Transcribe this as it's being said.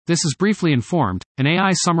This is Briefly Informed, an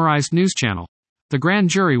AI-summarized news channel. The grand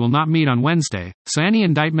jury will not meet on Wednesday, so any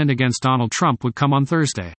indictment against Donald Trump would come on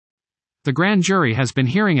Thursday. The grand jury has been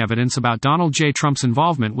hearing evidence about Donald J. Trump's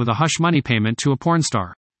involvement with a hush money payment to a porn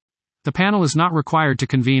star. The panel is not required to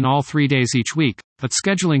convene all 3 days each week, but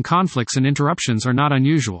scheduling conflicts and interruptions are not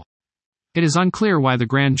unusual. It is unclear why the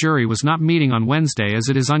grand jury was not meeting on Wednesday, as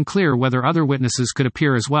it is unclear whether other witnesses could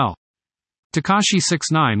appear as well. Tekashi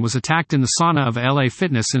 6ix9ine was attacked in the sauna of LA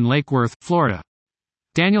Fitness in Lake Worth, Florida.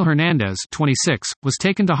 Daniel Hernandez, 26, was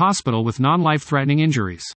taken to hospital with non-life-threatening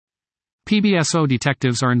injuries. PBSO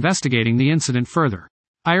detectives are investigating the incident further.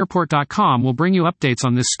 iReport.com will bring you updates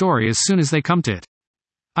on this story as soon as they come to it.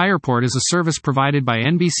 iReport is a service provided by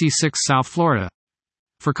NBC6 South Florida.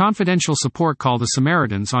 For confidential support, call the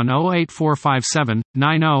Samaritans on 08457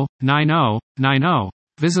 90 90 90.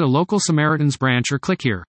 Visit a local Samaritans branch or click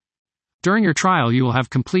here. During your trial, you will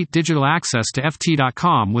have complete digital access to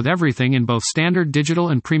FT.com with everything in both standard digital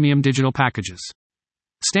and premium digital packages.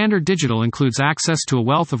 Standard digital includes access to a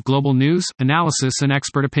wealth of global news, analysis, and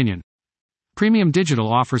expert opinion. Premium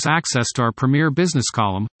digital offers access to our premier business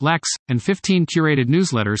column, Lex, and 15 curated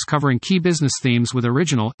newsletters covering key business themes with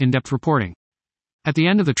original, in-depth reporting. At the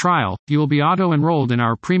end of the trial, you will be auto-enrolled in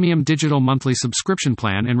our premium digital monthly subscription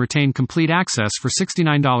plan and retain complete access for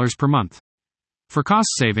 $69 per month. For cost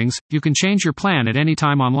savings, you can change your plan at any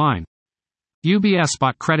time online. UBS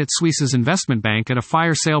bought Credit Suisse's investment bank at a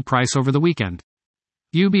fire sale price over the weekend.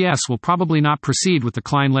 UBS will probably not proceed with the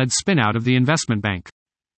Klein-led spin-out of the investment bank.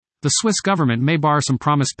 The Swiss government may bar some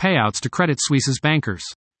promised payouts to Credit Suisse's bankers.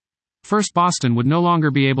 First Boston would no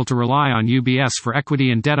longer be able to rely on UBS for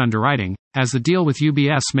equity and debt underwriting, as the deal with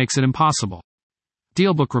UBS makes it impossible.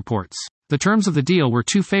 Dealbook reports. The terms of the deal were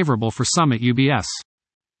too favorable for some at UBS.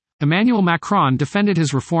 Emmanuel Macron defended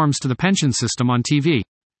his reforms to the pension system on TV.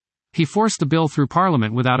 He forced the bill through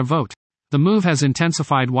Parliament without a vote. The move has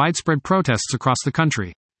intensified widespread protests across the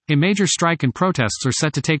country. A major strike and protests are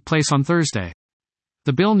set to take place on Thursday.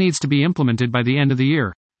 The bill needs to be implemented by the end of the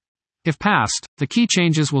year. If passed, the key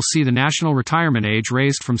changes will see the national retirement age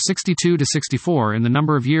raised from 62 to 64 and the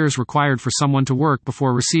number of years required for someone to work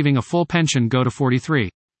before receiving a full pension go to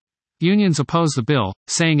 43. Unions oppose the bill,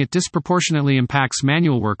 saying it disproportionately impacts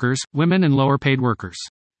manual workers, women, and lower-paid workers.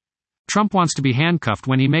 Trump wants to be handcuffed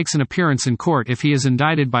when he makes an appearance in court if he is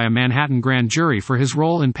indicted by a Manhattan grand jury for his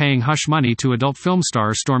role in paying hush money to adult film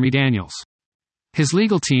star Stormy Daniels. His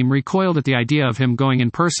legal team recoiled at the idea of him going in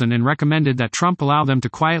person and recommended that Trump allow them to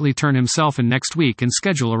quietly turn himself in next week and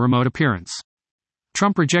schedule a remote appearance.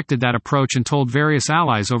 Trump rejected that approach and told various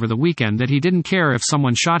allies over the weekend that he didn't care if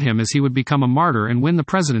someone shot him, as he would become a martyr and win the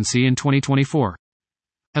presidency in 2024.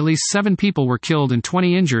 At least 7 people were killed and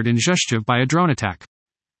 20 injured in Zhytomyr by a drone attack.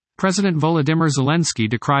 President Volodymyr Zelensky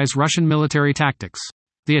decries Russian military tactics.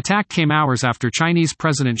 The attack came hours after Chinese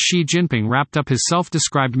President Xi Jinping wrapped up his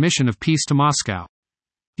self-described mission of peace to Moscow.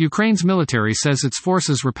 Ukraine's military says its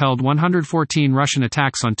forces repelled 114 Russian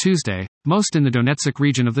attacks on Tuesday, most in the Donetsk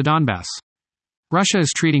region of the Donbass. Russia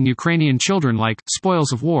is treating Ukrainian children like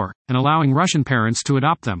spoils of war, and allowing Russian parents to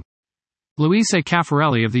adopt them. Luis A.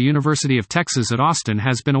 Caffarelli of the University of Texas at Austin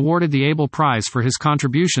has been awarded the Abel Prize for his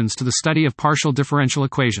contributions to the study of partial differential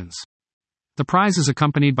equations. The prize is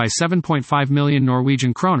accompanied by 7.5 million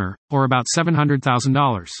Norwegian kroner, or about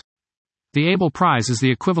 $700,000. The Abel Prize is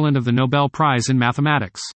the equivalent of the Nobel Prize in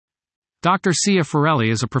mathematics. Dr. Sia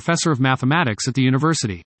Farelli is a professor of mathematics at the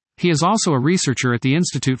university. He is also a researcher at the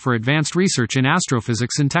Institute for Advanced Research in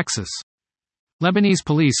Astrophysics in Texas. Lebanese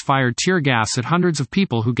police fired tear gas at hundreds of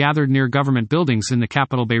people who gathered near government buildings in the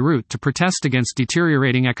capital Beirut to protest against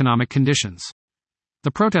deteriorating economic conditions.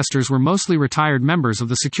 The protesters were mostly retired members of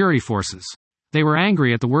the security forces. They were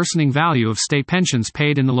angry at the worsening value of state pensions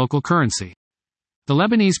paid in the local currency. The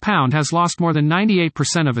Lebanese pound has lost more than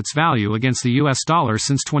 98% of its value against the US dollar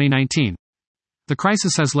since 2019. The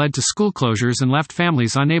crisis has led to school closures and left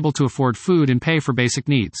families unable to afford food and pay for basic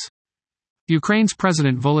needs. Ukraine's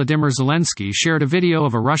President Volodymyr Zelensky shared a video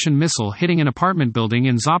of a Russian missile hitting an apartment building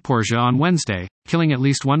in Zaporizhzhia on Wednesday, killing at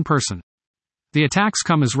least one person. The attacks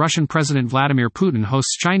come as Russian President Vladimir Putin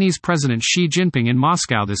hosts Chinese President Xi Jinping in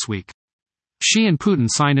Moscow this week. Xi and Putin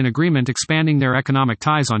signed an agreement expanding their economic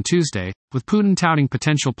ties on Tuesday, with Putin touting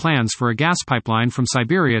potential plans for a gas pipeline from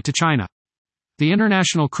Siberia to China. The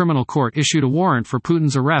International Criminal Court issued a warrant for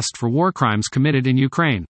Putin's arrest for war crimes committed in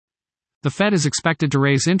Ukraine. The Fed is expected to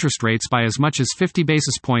raise interest rates by as much as 50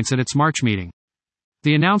 basis points at its March meeting.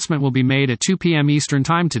 The announcement will be made at 2 p.m. Eastern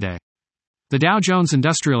Time today. The Dow Jones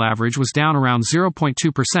Industrial Average was down around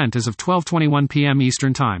 0.2% as of 12:21 p.m.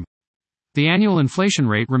 Eastern Time. The annual inflation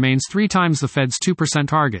rate remains 3 times the Fed's 2%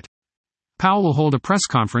 target. Powell will hold a press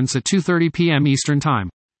conference at 2:30 p.m. Eastern Time.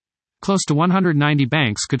 Close to 190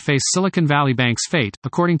 banks could face Silicon Valley Bank's fate,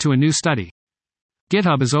 according to a new study.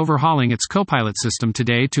 GitHub is overhauling its Copilot system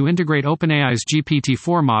today to integrate OpenAI's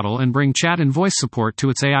GPT-4 model and bring chat and voice support to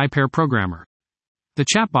its AI pair programmer. The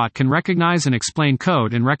chatbot can recognize and explain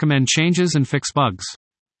code and recommend changes and fix bugs.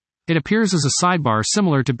 It appears as a sidebar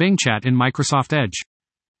similar to Bing Chat in Microsoft Edge.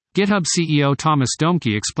 GitHub CEO Thomas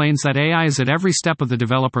Dohmke explains that AI is at every step of the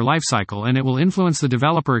developer lifecycle and it will influence the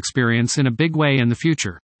developer experience in a big way in the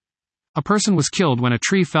future. A person was killed when a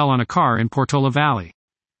tree fell on a car in Portola Valley.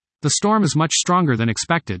 The storm is much stronger than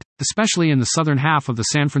expected, especially in the southern half of the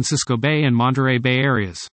San Francisco Bay and Monterey Bay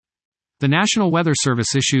areas. The National Weather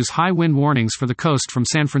Service issues high wind warnings for the coast from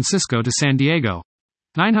San Francisco to San Diego.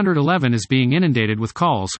 911 is being inundated with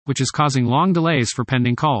calls, which is causing long delays for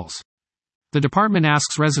pending calls. The department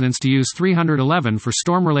asks residents to use 311 for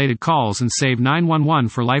storm-related calls and save 911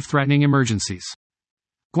 for life-threatening emergencies.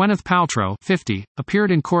 Gwyneth Paltrow, 50,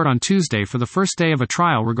 appeared in court on Tuesday for the first day of a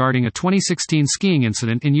trial regarding a 2016 skiing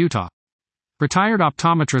incident in Utah. Retired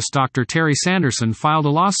optometrist Dr. Terry Sanderson filed a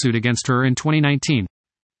lawsuit against her in 2019.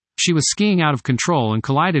 She was skiing out of control and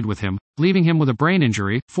collided with him, leaving him with a brain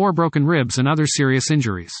injury, 4 broken ribs and other serious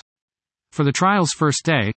injuries. For the trial's first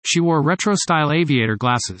day, she wore retro-style aviator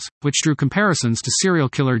glasses, which drew comparisons to serial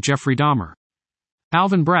killer Jeffrey Dahmer.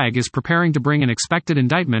 Alvin Bragg is preparing to bring an expected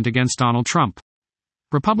indictment against Donald Trump.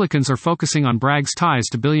 Republicans are focusing on Bragg's ties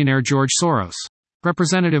to billionaire George Soros.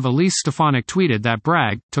 Representative Elise Stefanik tweeted that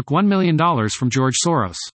Bragg took $1 million from George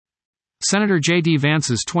Soros. Senator J.D.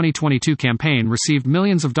 Vance's 2022 campaign received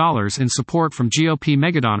millions of dollars in support from GOP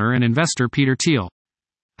megadonor and investor Peter Thiel.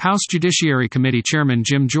 House Judiciary Committee Chairman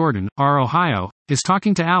Jim Jordan, R. Ohio, is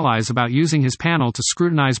talking to allies about using his panel to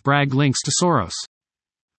scrutinize Bragg links to Soros.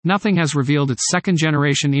 Nothing has revealed its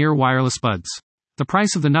second-generation ear wireless buds. The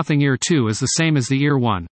price of the Nothing Ear 2 is the same as the Ear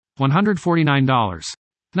 1, $149.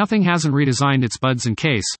 Nothing hasn't redesigned its buds and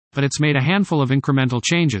case, but it's made a handful of incremental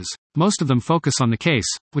changes. Most of them focus on the case,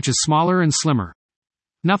 which is smaller and slimmer.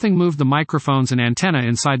 Nothing moved the microphones and antenna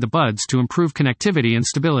inside the buds to improve connectivity and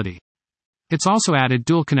stability. It's also added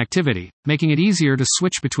dual connectivity, making it easier to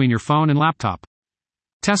switch between your phone and laptop.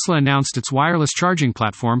 Tesla announced its wireless charging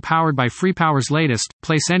platform powered by FreePower's latest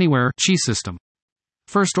Place Anywhere Qi system.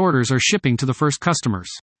 First orders are shipping to the first customers.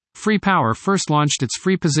 FreePower first launched its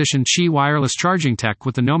free-position Qi wireless charging tech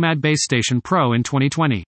with the Nomad Base Station Pro in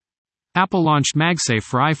 2020. Apple launched MagSafe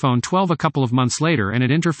for iPhone 12 a couple of months later and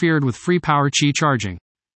it interfered with FreePower Qi charging.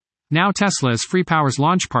 Now Tesla is FreePower's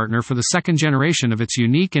launch partner for the second generation of its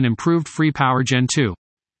unique and improved FreePower Gen 2.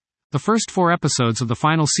 The first 4 episodes of the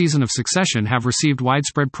final season of Succession have received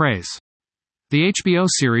widespread praise. The HBO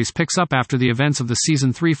series picks up after the events of the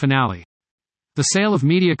season 3 finale. The sale of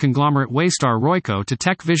media conglomerate Waystar Royco to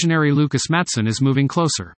tech visionary Lucas Matson is moving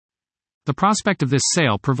closer. The prospect of this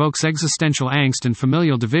sale provokes existential angst and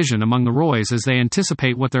familial division among the Roys as they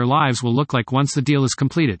anticipate what their lives will look like once the deal is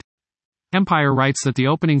completed. Empire writes that the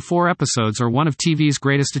opening 4 episodes are one of TV's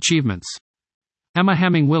greatest achievements. Emma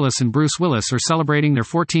Hemming Willis and Bruce Willis are celebrating their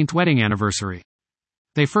 14th wedding anniversary.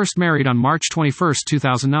 They first married on March 21,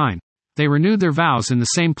 2009. They renewed their vows in the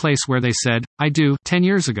same place where they said, "I do," 10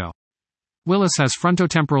 years ago. Willis has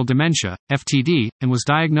frontotemporal dementia, FTD, and was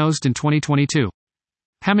diagnosed in 2022.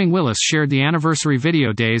 Hemming Willis shared the anniversary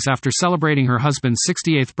video days after celebrating her husband's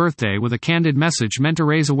 68th birthday with a candid message meant to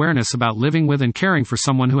raise awareness about living with and caring for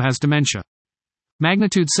someone who has dementia.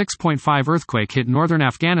 Magnitude 6.5 earthquake hit northern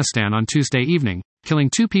Afghanistan on Tuesday evening,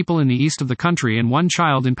 killing 2 people in the east of the country and 1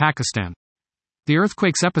 child in Pakistan. The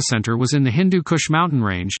earthquake's epicenter was in the Hindu Kush mountain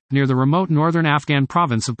range, near the remote northern Afghan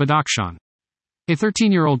province of Badakhshan. A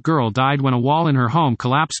 13-year-old girl died when a wall in her home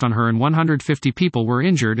collapsed on her and 150 people were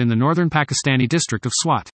injured in the northern Pakistani district of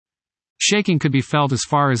Swat. Shaking could be felt as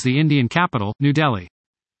far as the Indian capital, New Delhi.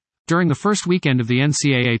 During the first weekend of the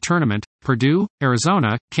NCAA tournament, Purdue,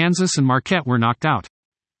 Arizona, Kansas and Marquette were knocked out.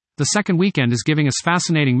 The second weekend is giving us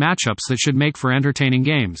fascinating matchups that should make for entertaining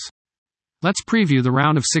games. Let's preview the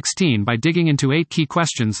round of 16 by digging into 8 key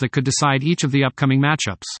questions that could decide each of the upcoming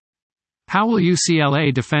matchups. How will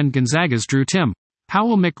UCLA defend Gonzaga's Drew Timme? How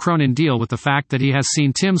will Mick Cronin deal with the fact that he has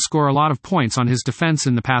seen Timme score a lot of points on his defense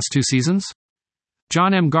in the past 2 seasons?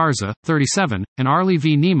 John M. Garza, 37, and Arlie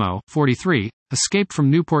V. Nemo, 43, escaped from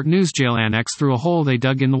Newport News Jail Annex through a hole they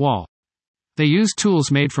dug in the wall. They used tools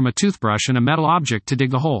made from a toothbrush and a metal object to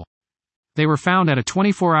dig the hole. They were found at a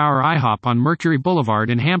 24-hour IHOP on Mercury Boulevard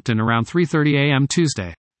in Hampton around 3:30 a.m.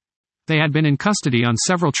 Tuesday. They had been in custody on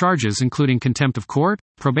several charges including contempt of court,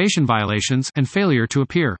 probation violations, and failure to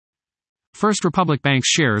appear. First Republic Bank's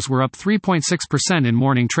shares were up 3.6% in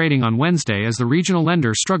morning trading on Wednesday as the regional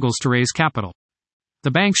lender struggles to raise capital.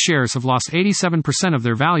 The bank's shares have lost 87% of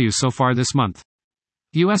their value so far this month.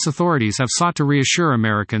 U.S. authorities have sought to reassure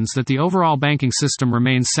Americans that the overall banking system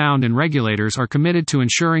remains sound and regulators are committed to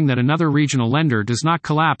ensuring that another regional lender does not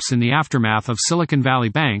collapse in the aftermath of Silicon Valley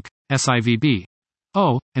Bank, SIVB.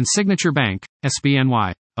 And Signature Bank,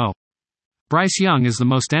 SBNY. Bryce Young is the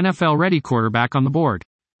most NFL-ready quarterback on the board.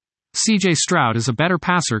 C.J. Stroud is a better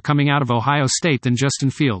passer coming out of Ohio State than Justin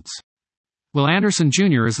Fields. Will Anderson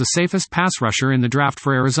Jr. is the safest pass rusher in the draft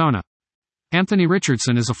for Arizona. Anthony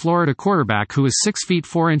Richardson is a Florida quarterback who is 6 feet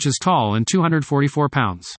 4 inches tall and 244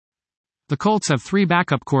 pounds. The Colts have 3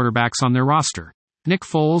 backup quarterbacks on their roster: Nick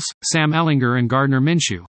Foles, Sam Ehlinger and Gardner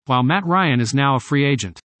Minshew, while Matt Ryan is now a free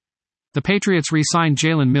agent. The Patriots re-signed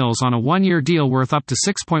Jalen Mills on a 1-year deal worth up to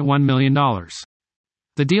 $6.1 million.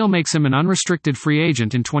 The deal makes him an unrestricted free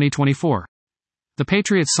agent in 2024. The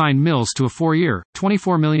Patriots signed Mills to a 4-year,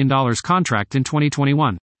 $24 million contract in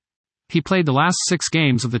 2021. He played the last 6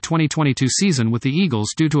 games of the 2022 season with the Eagles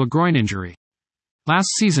due to a groin injury. Last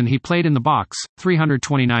season he played in the box,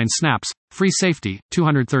 329 snaps, free safety,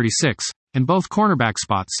 236, and both cornerback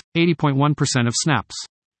spots, 80.1% of snaps.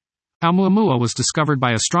 Oumuamua was discovered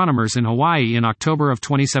by astronomers in Hawaii in October of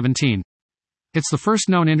 2017. It's the first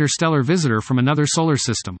known interstellar visitor from another solar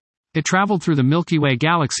system. It traveled through the Milky Way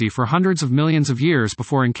galaxy for hundreds of millions of years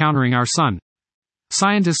before encountering our sun.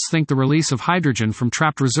 Scientists think the release of hydrogen from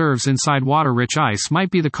trapped reserves inside water-rich ice might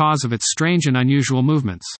be the cause of its strange and unusual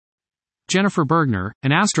movements. Jennifer Bergner,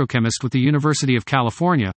 an astrochemist with the University of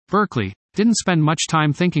California, Berkeley, didn't spend much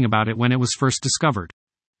time thinking about it when it was first discovered.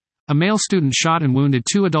 A male student shot and wounded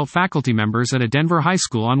 2 adult faculty members at a Denver high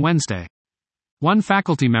school on Wednesday. One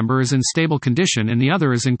faculty member is in stable condition and the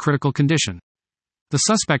other is in critical condition. The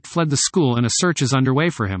suspect fled the school and a search is underway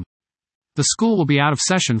for him. The school will be out of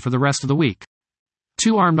session for the rest of the week.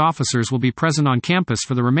 2 armed officers will be present on campus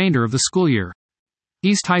for the remainder of the school year.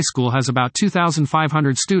 East High School has about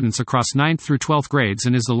 2,500 students across 9th through 12th grades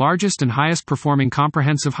and is the largest and highest performing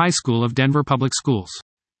comprehensive high school of Denver Public Schools.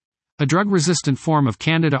 A drug-resistant form of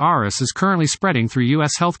Candida auris is currently spreading through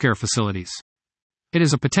U.S. healthcare facilities. It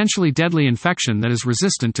is a potentially deadly infection that is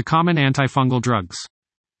resistant to common antifungal drugs.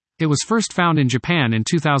 It was first found in Japan in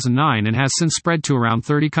 2009 and has since spread to around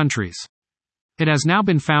 30 countries. It has now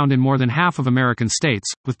been found in more than half of American states,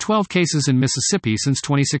 with 12 cases in Mississippi since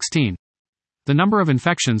 2016. The number of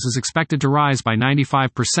infections is expected to rise by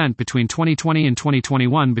 95% between 2020 and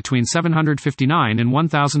 2021 between 759 and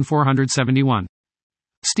 1,471.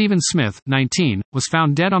 Stephen Smith, 19, was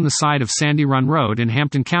found dead on the side of Sandy Run Road in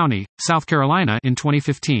Hampton County, South Carolina in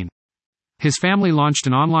 2015. His family launched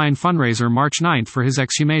an online fundraiser March 9 for his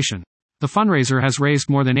exhumation. The fundraiser has raised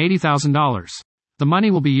more than $80,000. The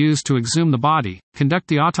money will be used to exhume the body, conduct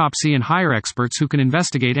the autopsy and hire experts who can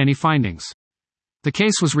investigate any findings. The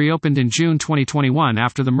case was reopened in June 2021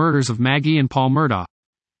 after the murders of Maggie and Paul Murdaugh.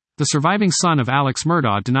 The surviving son of Alex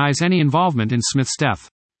Murdaugh denies any involvement in Smith's death.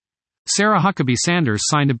 Sarah Huckabee Sanders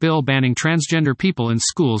signed a bill banning transgender people in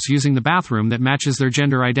schools using the bathroom that matches their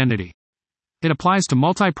gender identity. It applies to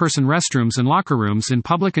multi-person restrooms and locker rooms in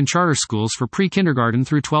public and charter schools for pre-kindergarten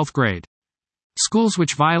through 12th grade. Schools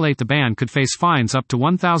which violate the ban could face fines up to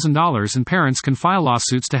 $1,000 and parents can file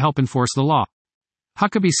lawsuits to help enforce the law.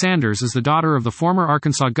 Huckabee Sanders is the daughter of the former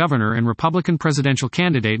Arkansas governor and Republican presidential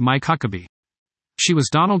candidate Mike Huckabee. She was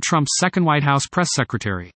Donald Trump's second White House press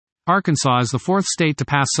secretary. Arkansas is the 4th state to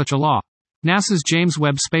pass such a law. NASA's James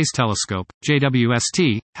Webb Space Telescope,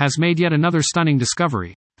 JWST, has made yet another stunning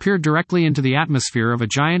discovery, peered directly into the atmosphere of a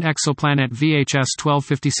giant exoplanet VHS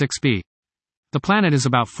 1256b. The planet is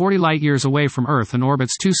about 40 light-years away from Earth and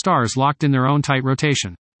orbits 2 stars locked in their own tight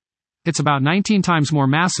rotation. It's about 19 times more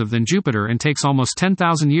massive than Jupiter and takes almost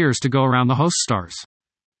 10,000 years to go around the host stars.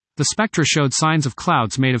 The spectra showed signs of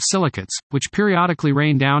clouds made of silicates, which periodically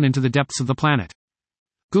rain down into the depths of the planet.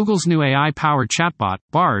 Google's new AI-powered chatbot,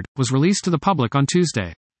 Bard, was released to the public on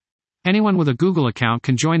Tuesday. Anyone with a Google account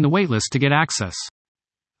can join the waitlist to get access.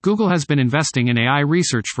 Google has been investing in AI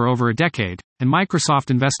research for over a decade, and Microsoft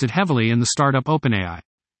invested heavily in the startup OpenAI.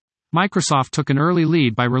 Microsoft took an early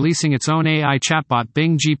lead by releasing its own AI chatbot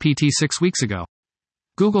Bing GPT 6 weeks ago.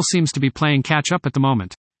 Google seems to be playing catch-up at the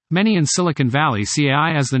moment. Many in Silicon Valley see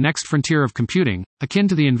AI as the next frontier of computing, akin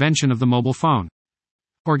to the invention of the mobile phone.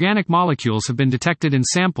 Organic molecules have been detected in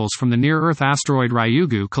samples from the near-Earth asteroid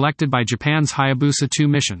Ryugu collected by Japan's Hayabusa 2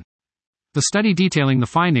 mission. The study detailing the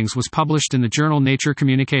findings was published in the journal Nature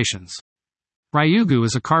Communications. Ryugu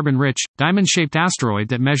is a carbon-rich, diamond-shaped asteroid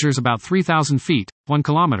that measures about 3,000 feet, 1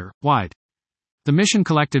 kilometer, wide. The mission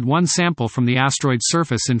collected one sample from the asteroid's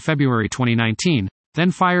surface in February 2019, then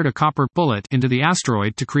fired a copper bullet into the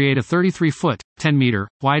asteroid to create a 33-foot, 10-meter,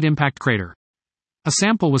 wide impact crater. A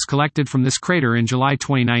sample was collected from this crater in July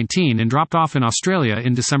 2019 and dropped off in Australia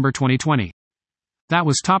in December 2020. That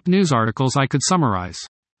was top news articles I could summarize.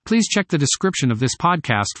 Please check the description of this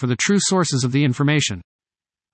podcast for the true sources of the information.